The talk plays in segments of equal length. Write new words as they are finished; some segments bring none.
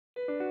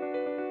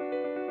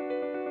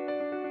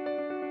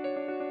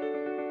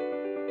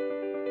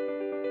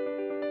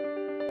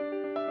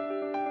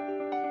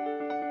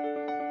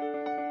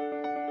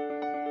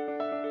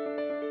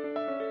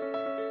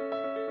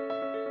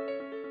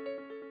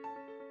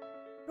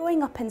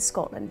Growing up in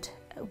Scotland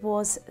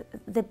was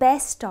the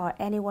best start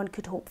anyone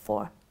could hope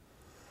for.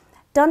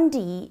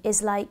 Dundee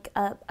is like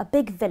a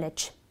big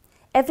village.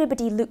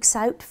 Everybody looks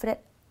out for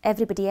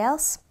everybody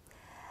else.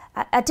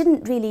 I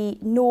didn't really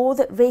know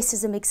that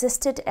racism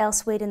existed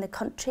elsewhere in the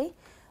country,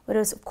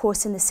 whereas of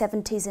course in the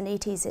 70s and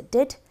 80s it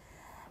did.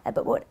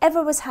 But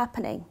whatever was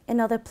happening in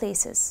other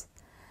places,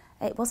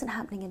 it wasn't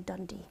happening in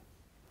Dundee.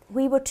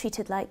 We were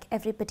treated like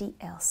everybody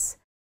else.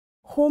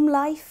 Home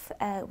life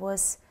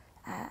was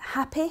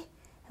happy.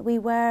 We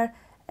were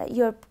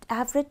your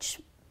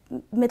average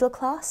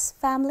middle-class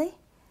family.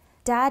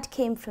 Dad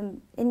came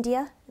from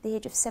India at the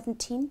age of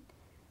 17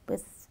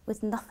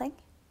 with nothing.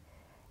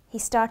 He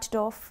started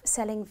off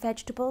selling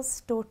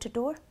vegetables door to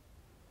door.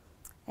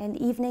 In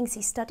the evenings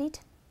he studied.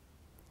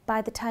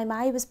 By the time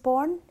I was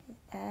born,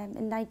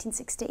 in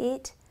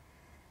 1968,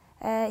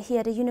 he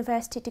had a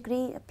university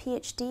degree, a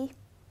PhD,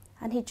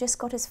 and he'd just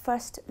got his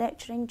first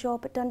lecturing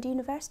job at Dundee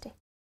University.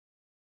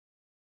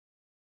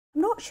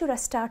 I'm not sure I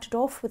started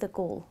off with a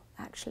goal,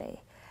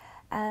 actually.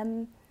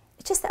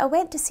 It's just that I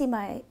went to see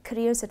my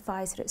careers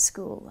advisor at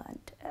school,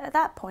 and at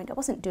that point I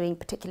wasn't doing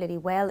particularly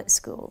well at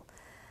school.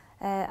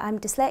 I'm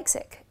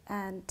dyslexic,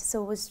 and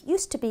so was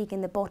used to being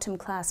in the bottom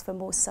class for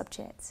most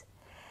subjects.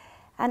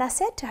 And I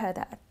said to her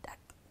that I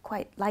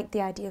quite liked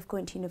the idea of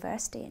going to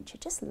university, and she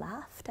just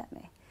laughed at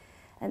me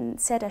and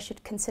said I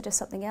should consider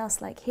something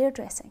else like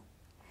hairdressing.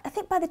 I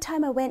think by the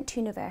time I went to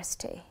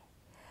university,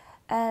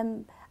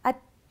 I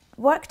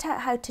worked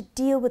out how to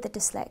deal with the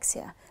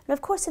dyslexia. And of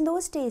course in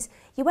those days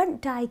you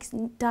weren't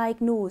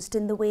diagnosed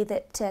in the way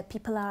that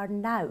people are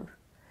now.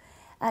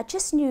 I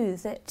just knew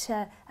that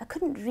I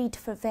couldn't read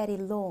for very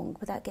long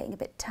without getting a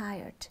bit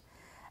tired.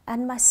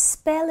 And my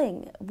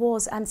spelling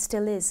was and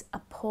still is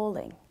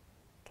appalling.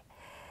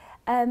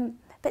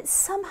 But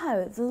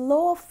somehow the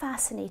law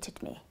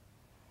fascinated me.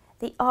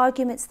 The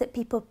arguments that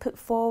people put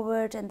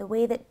forward and the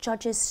way that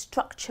judges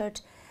structured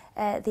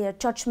their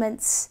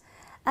judgments.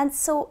 And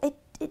so it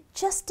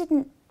just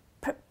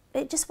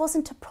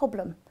wasn't a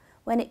problem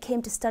when it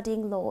came to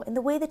studying law in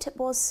the way that it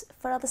was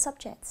for other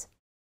subjects.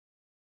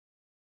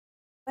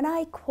 When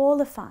I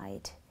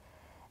qualified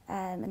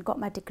and got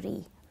my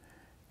degree,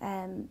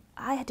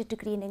 I had a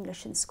degree in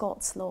English and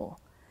Scots law,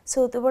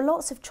 so there were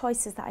lots of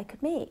choices that I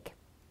could make.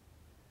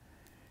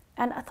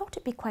 And I thought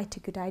it'd be quite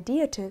a good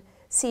idea to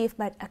see if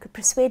I could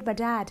persuade my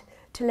dad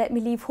to let me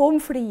leave home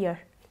for a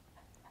year.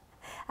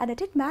 And I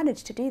did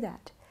manage to do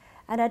that.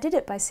 And I did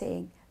it by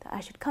saying that I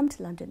should come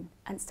to London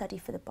and study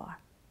for the bar.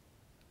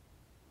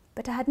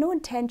 But I had no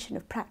intention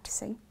of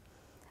practising.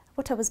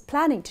 What I was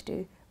planning to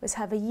do was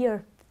have a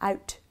year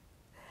out,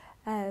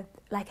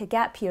 like a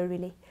gap year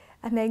really,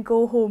 and then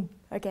go home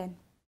again.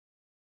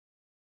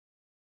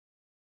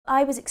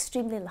 I was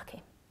extremely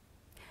lucky.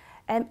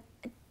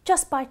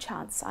 Just by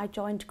chance I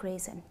joined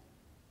Gray's Inn,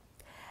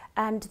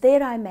 and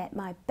there I met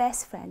my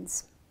best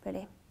friends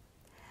really,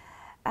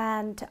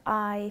 and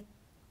I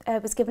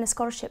was given a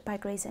scholarship by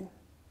Gray's Inn,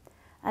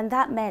 and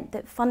that meant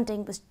that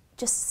funding was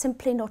just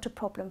simply not a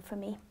problem for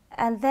me.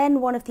 And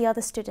then one of the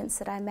other students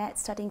that I met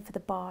studying for the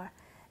bar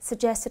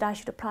suggested I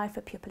should apply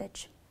for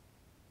pupillage,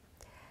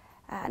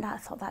 and I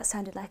thought that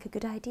sounded like a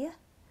good idea,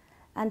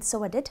 and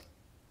so I did.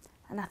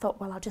 And I thought,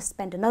 well, I'll just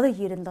spend another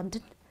year in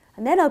London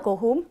and then I'll go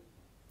home.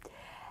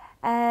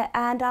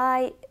 And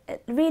I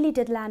really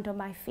did land on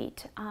my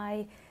feet.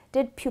 I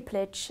did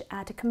pupillage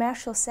at a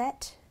commercial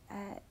set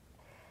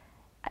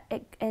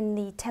in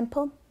the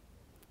Temple,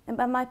 and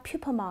my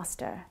pupil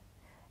master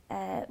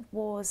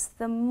was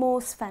the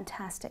most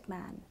fantastic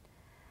man.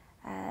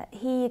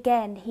 He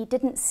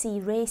didn't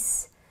see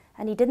race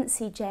and he didn't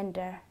see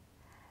gender,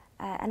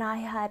 and I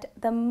had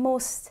the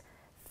most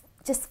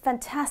just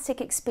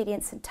fantastic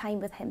experience and time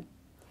with him,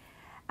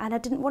 and I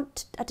didn't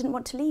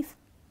want to leave.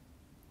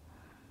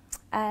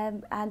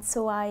 And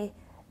so I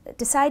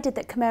decided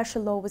that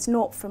commercial law was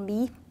not for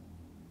me,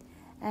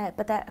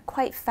 but that I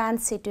quite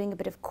fancied doing a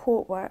bit of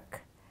court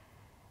work.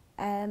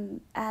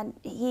 And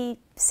he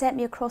sent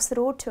me across the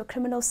road to a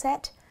criminal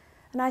set,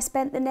 and I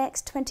spent the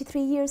next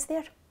 23 years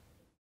there.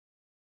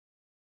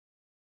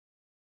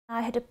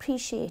 I had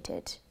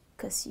appreciated,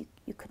 because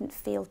you couldn't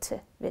fail to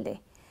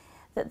really,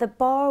 that the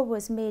bar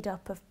was made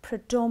up of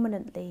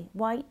predominantly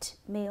white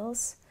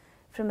males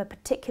from a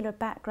particular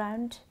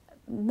background.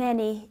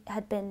 Many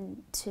had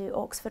been to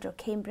Oxford or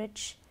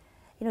Cambridge,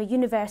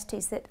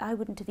 universities that I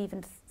wouldn't have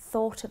even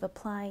thought of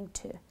applying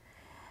to,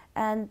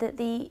 and that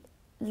the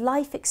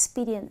life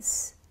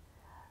experience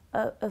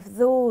of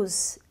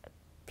those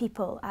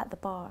people at the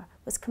bar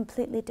was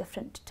completely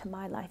different to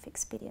my life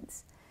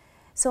experience.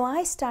 So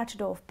I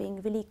started off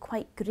being really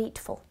quite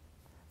grateful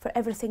for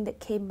everything that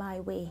came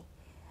my way.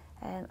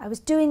 I was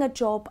doing a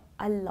job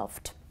I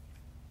loved,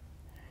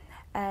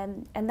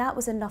 and that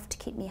was enough to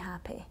keep me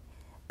happy.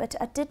 But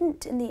I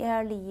didn't, in the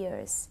early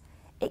years,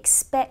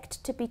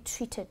 expect to be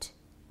treated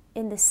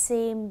in the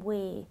same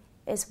way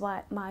as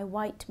my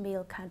white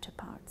male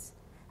counterparts,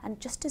 and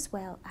just as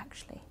well,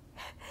 actually,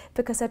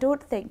 because I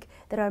don't think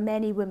there are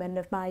many women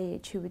of my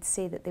age who would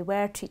say that they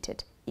were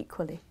treated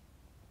equally.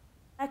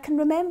 I can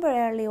remember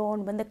early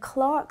on when the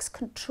clerks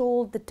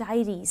controlled the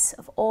diaries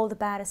of all the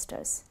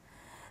barristers,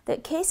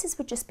 that cases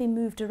would just be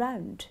moved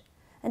around.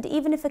 And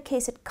even if a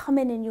case had come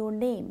in your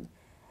name,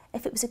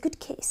 if it was a good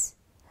case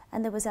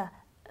and there was a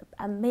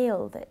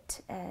male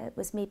that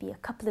was maybe a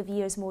couple of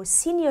years more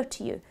senior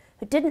to you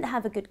who didn't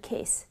have a good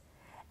case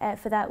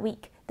for that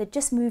week, they'd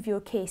just move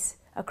your case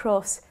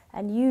across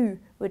and you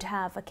would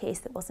have a case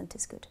that wasn't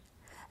as good.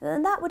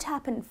 And that would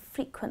happen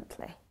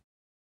frequently.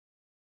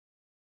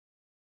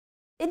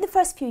 In the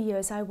first few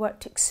years, I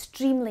worked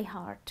extremely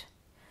hard.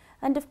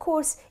 And of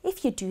course,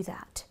 if you do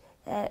that,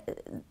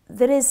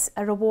 there is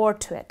a reward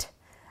to it.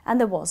 And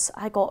there was.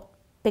 I got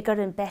bigger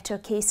and better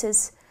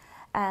cases,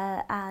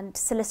 and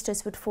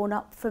solicitors would phone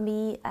up for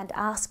me and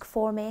ask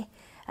for me.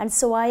 And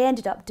so I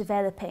ended up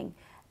developing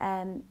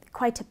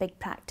quite a big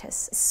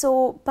practice.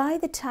 So by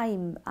the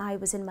time I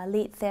was in my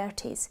late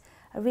 30s,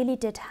 I really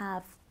did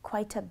have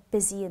quite a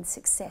busy and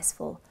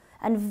successful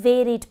and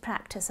varied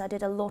practice. I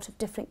did a lot of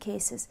different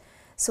cases.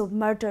 So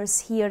murders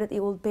here at the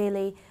Old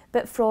Bailey,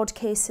 but fraud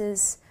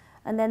cases,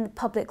 and then the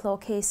public law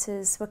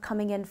cases were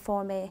coming in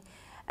for me,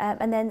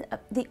 and then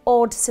the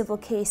odd civil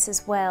case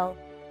as well.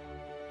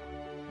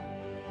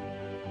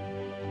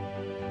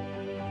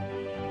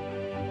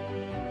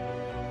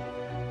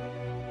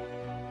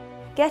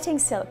 Getting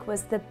silk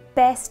was the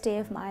best day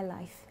of my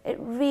life. It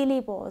really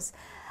was.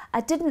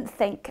 I didn't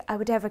think I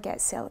would ever get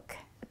silk.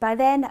 By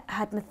then I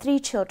had my 3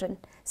 children,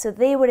 so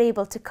they were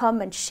able to come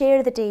and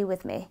share the day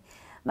with me.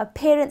 My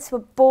parents were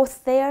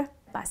both there,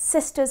 my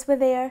sisters were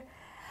there.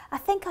 I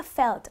think I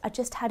felt I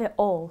just had it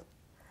all.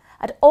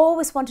 I'd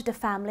always wanted a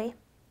family,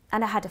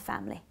 and I had a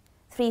family.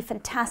 3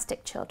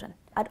 fantastic children.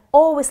 I'd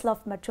always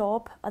loved my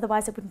job,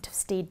 otherwise I wouldn't have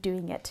stayed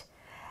doing it.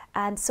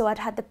 And so I'd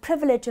had the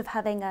privilege of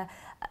having a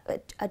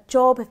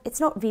job.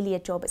 It's not really a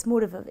job, it's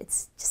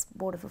just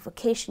more of a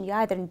vocation. You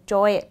either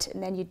enjoy it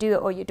and then you do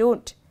it, or you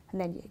don't, and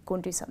then you go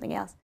and do something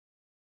else.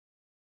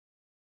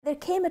 There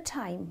came a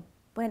time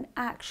when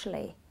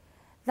actually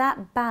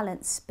that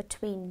balance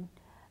between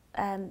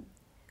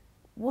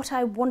what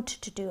I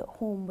wanted to do at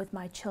home with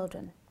my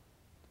children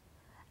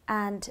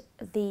and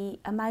the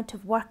amount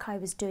of work I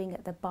was doing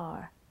at the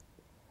bar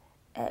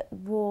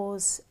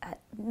was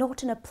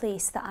not in a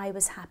place that I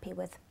was happy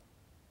with.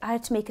 I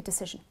had to make a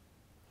decision.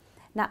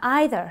 Now,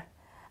 either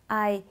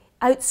I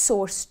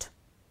outsourced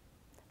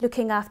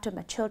looking after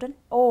my children,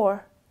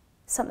 or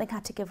something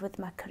had to give with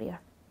my career.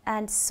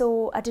 And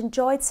so I'd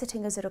enjoyed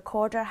sitting as a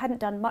recorder. I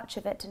hadn't done much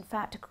of it. In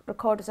fact,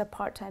 recorders are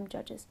part-time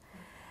judges.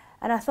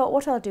 And I thought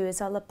what I'll do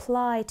is I'll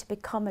apply to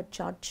become a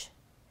judge.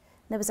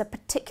 And there was a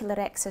particular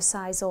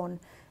exercise on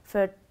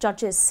for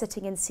judges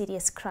sitting in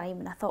serious crime,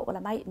 and I thought, well,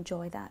 I might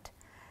enjoy that.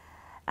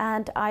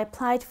 And I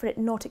applied for it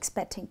not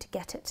expecting to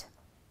get it.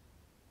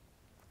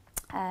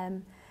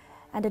 And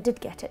I did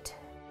get it.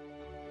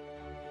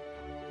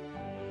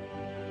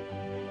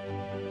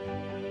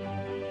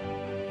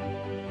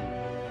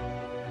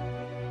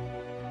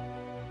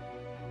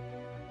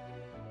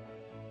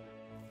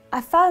 I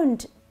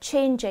found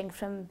changing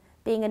from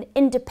being an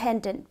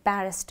independent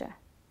barrister,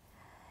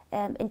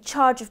 in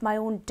charge of my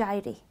own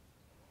diary,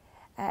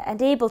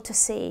 and able to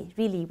say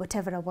really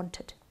whatever I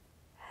wanted,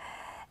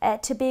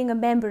 to being a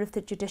member of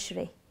the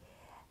judiciary,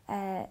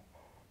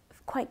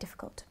 quite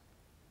difficult.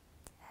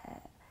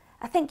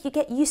 I think you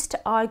get used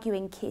to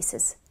arguing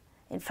cases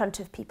in front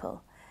of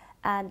people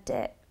and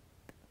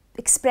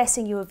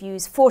expressing your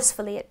views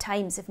forcefully at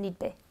times if need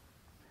be.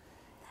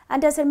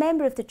 And as a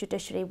member of the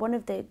judiciary, one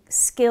of the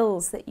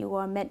skills that you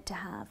are meant to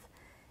have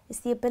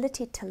is the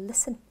ability to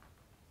listen.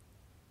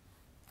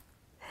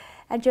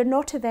 And you're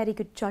not a very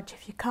good judge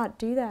if you can't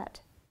do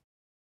that.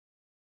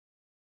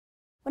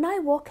 When I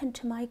walk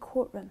into my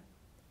courtroom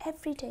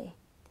every day,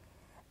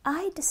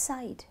 I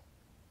decide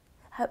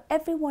how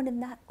everyone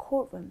in that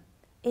courtroom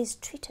is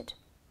treated.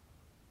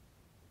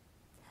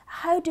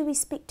 How do we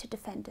speak to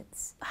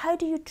defendants? How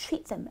do you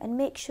treat them and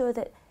make sure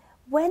that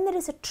when there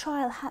is a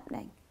trial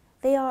happening,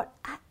 they are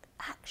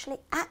actually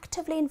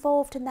actively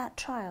involved in that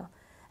trial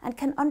and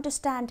can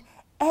understand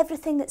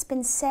everything that's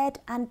been said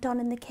and done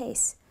in the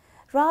case,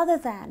 rather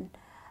than,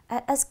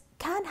 as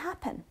can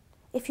happen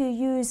if you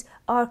use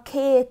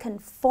archaic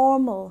and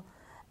formal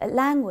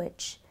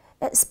language,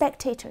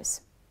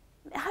 spectators.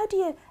 How do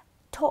you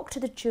talk to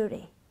the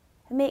jury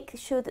and make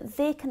sure that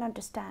they can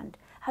understand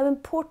how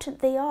important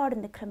they are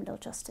in the criminal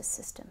justice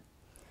system?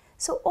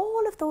 So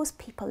all of those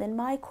people in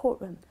my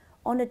courtroom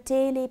on a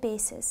daily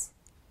basis,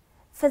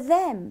 for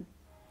them,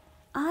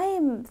 I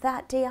am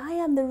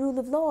the rule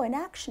of law in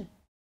action.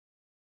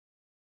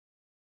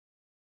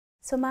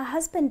 So my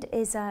husband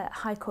is a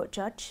High Court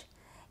judge.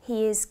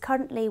 He is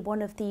currently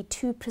one of the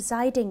 2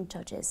 presiding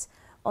judges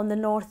on the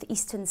North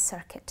Eastern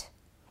Circuit.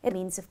 It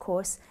means, of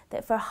course,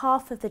 that for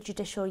half of the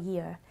judicial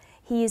year,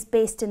 he is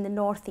based in the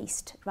North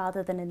East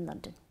rather than in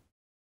London.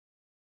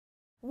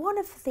 One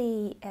of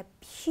the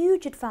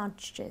huge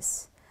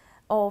advantages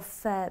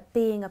of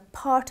being a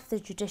part of the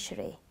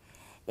judiciary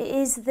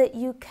is that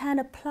you can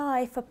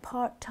apply for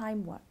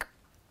part-time work.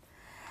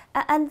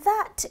 And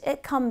that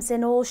it comes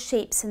in all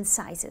shapes and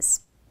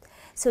sizes.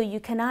 So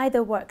you can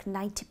either work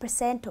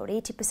 90% or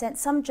 80%,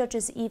 some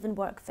judges even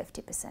work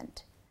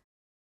 50%.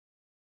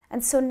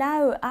 And so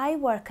now I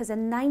work as a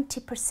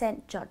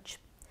 90% judge.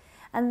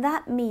 And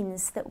that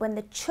means that when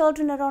the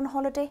children are on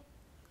holiday,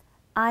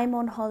 I'm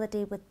on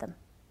holiday with them.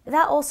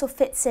 That also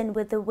fits in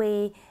with the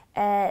way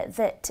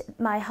that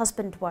my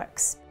husband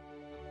works.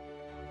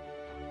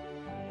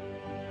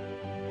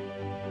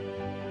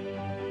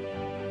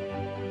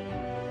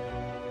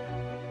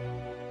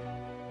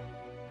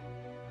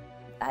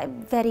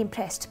 I'm very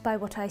impressed by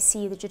what I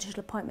see the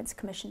Judicial Appointments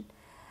Commission.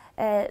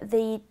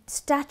 The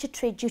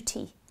statutory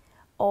duty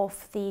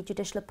of the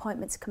Judicial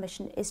Appointments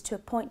Commission is to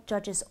appoint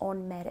judges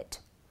on merit,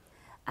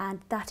 and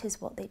that is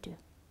what they do.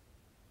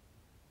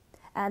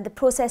 And the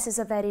processes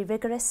are very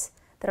rigorous.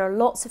 There are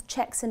lots of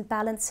checks and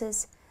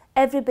balances.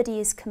 Everybody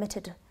is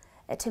committed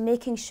to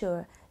making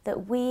sure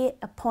that we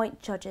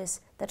appoint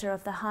judges that are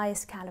of the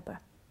highest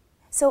calibre.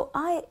 So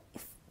I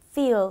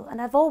feel,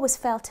 and I've always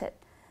felt it,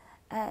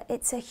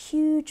 it's a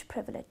huge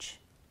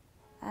privilege,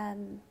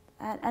 and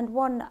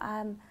one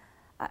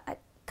I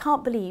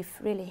can't believe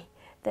really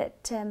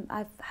that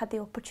I've had the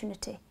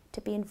opportunity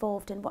to be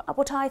involved in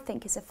what I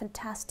think is a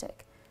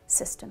fantastic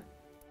system.